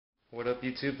What up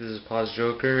YouTube, this is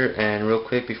Pozjoker, and real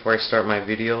quick before I start my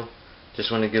video,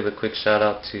 just want to give a quick shout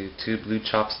out to Two Blue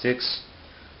Chopsticks.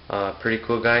 Pretty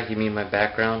cool guy, he made my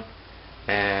background,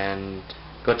 and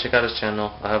go check out his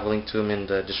channel. I'll have a link to him in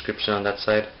the description on that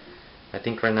side. I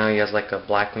think right now he has like a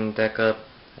Blackwing deck up,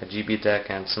 a GB deck,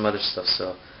 and some other stuff,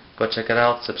 so go check it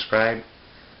out, subscribe,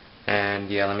 and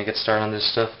yeah, let me get started on this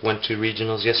stuff. Went to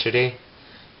regionals yesterday,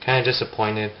 kinda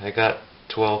disappointed. I got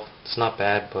 12, it's not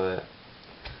bad, but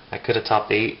I could have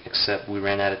topped 8, except we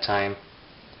ran out of time.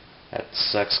 That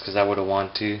sucks because I would have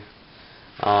wanted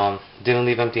to. Didn't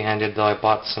leave empty-handed though. I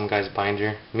bought some guy's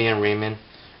binder. Me and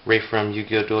Ray from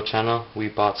YUGIOH Duel channel, we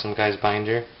bought some guy's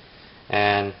binder.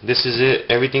 And this is it.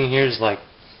 Everything here is like,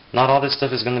 not all this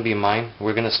stuff is going to be mine.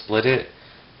 We're going to split it.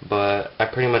 But I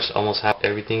pretty much almost have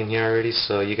everything in here already,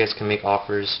 so you guys can make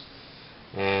offers.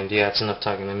 And yeah, that's enough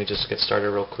talking. Let me just get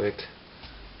started real quick.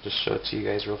 Just show it to you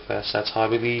guys real fast. That's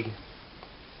Hobby League.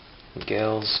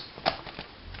 Gales.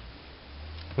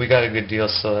 We got a good deal,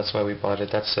 so that's why we bought it.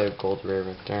 That's a gold rare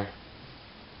right there.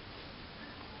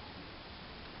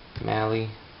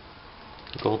 Mally.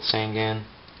 Gold Sangan.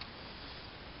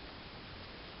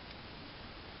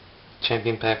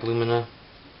 Champion Pack Lumina.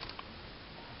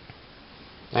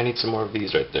 I need some more of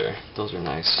these right there. Those are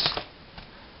nice.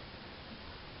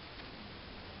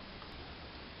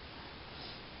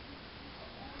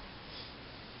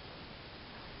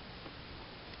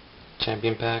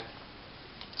 Champion Pack.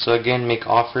 So again, make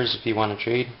offers if you want to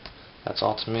trade. That's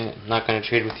ultimate. I'm not going to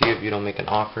trade with you if you don't make an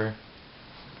offer.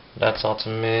 That's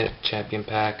ultimate. Champion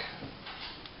Pack.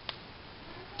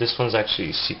 This one's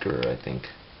actually Secret, I think.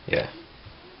 Yeah.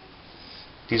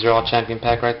 These are all Champion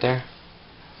Pack right there.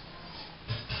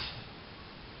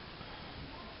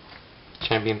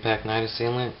 Champion Pack Night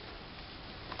Assailant.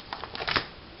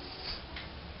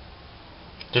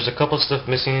 There's a couple stuff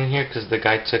missing in here because the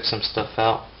guy took some stuff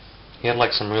out. He had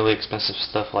like some really expensive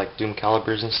stuff like Doom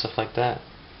Calibers and stuff like that.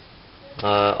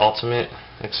 Ultimate,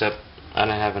 except I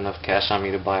didn't have enough cash on me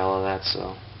to buy all of that,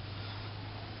 so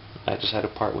I just had to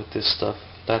part with this stuff.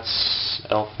 That's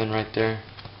Elfin right there.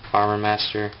 Armor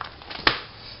Master.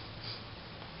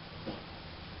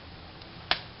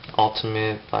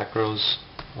 Ultimate Black Rose.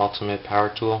 Ultimate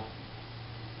Power Tool.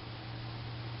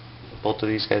 Both of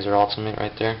these guys are ultimate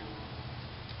right there.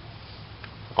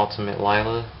 Ultimate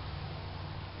Lila.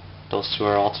 Those two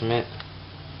are ultimate.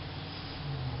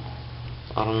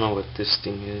 I don't know what this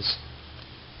thing is.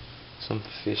 Some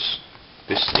fish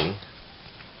thing.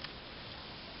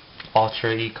 Ultra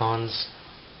Econs.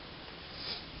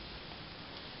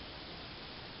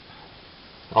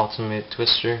 Ultimate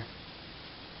Twister.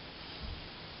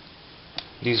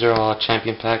 These are all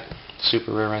Champion Pack.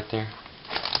 Super rare right there.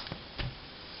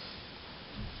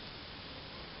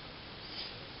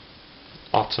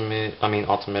 Ultimate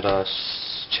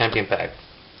Champion Pack.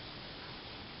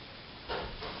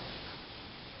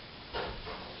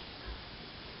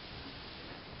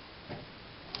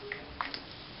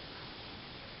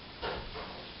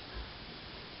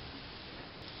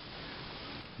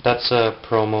 That's a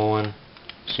promo one,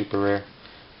 super rare.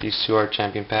 These two are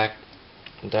Champion Pack.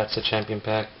 That's a Champion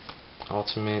Pack,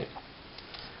 Ultimate.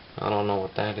 I don't know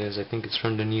what that is. I think it's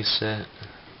from the new set.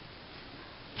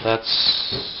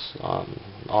 That's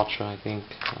Ultra, I think.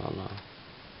 I don't know.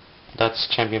 That's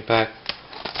Champion Pack.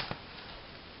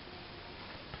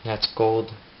 That's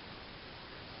gold.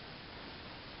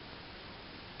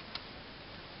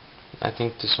 I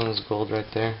think this one is gold right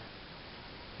there.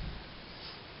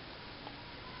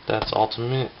 That's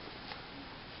ultimate.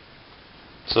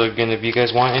 So again, if you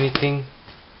guys want anything,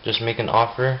 just make an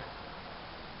offer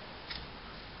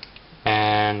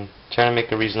and try to make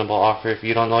a reasonable offer. If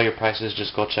you don't know your prices,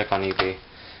 just go check on eBay.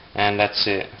 And that's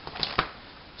it.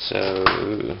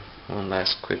 So one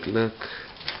last quick look.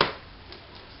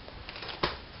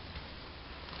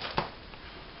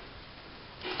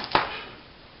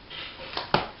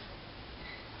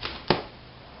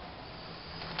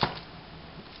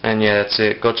 And yeah, that's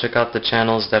it. Go check out the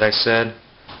channels that I said.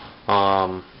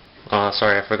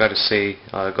 Sorry, I forgot to say,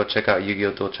 go check out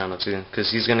YUGIOH Duel channel too,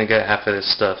 because he's gonna get half of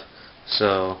this stuff.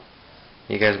 So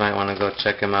you guys might want to go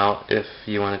check him out if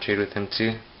you want to trade with him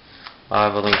too. I'll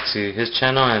have a link to his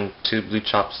channel and Two Blue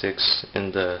Chopsticks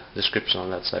in the description on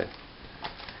that side.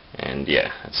 And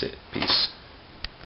yeah, that's it. Peace.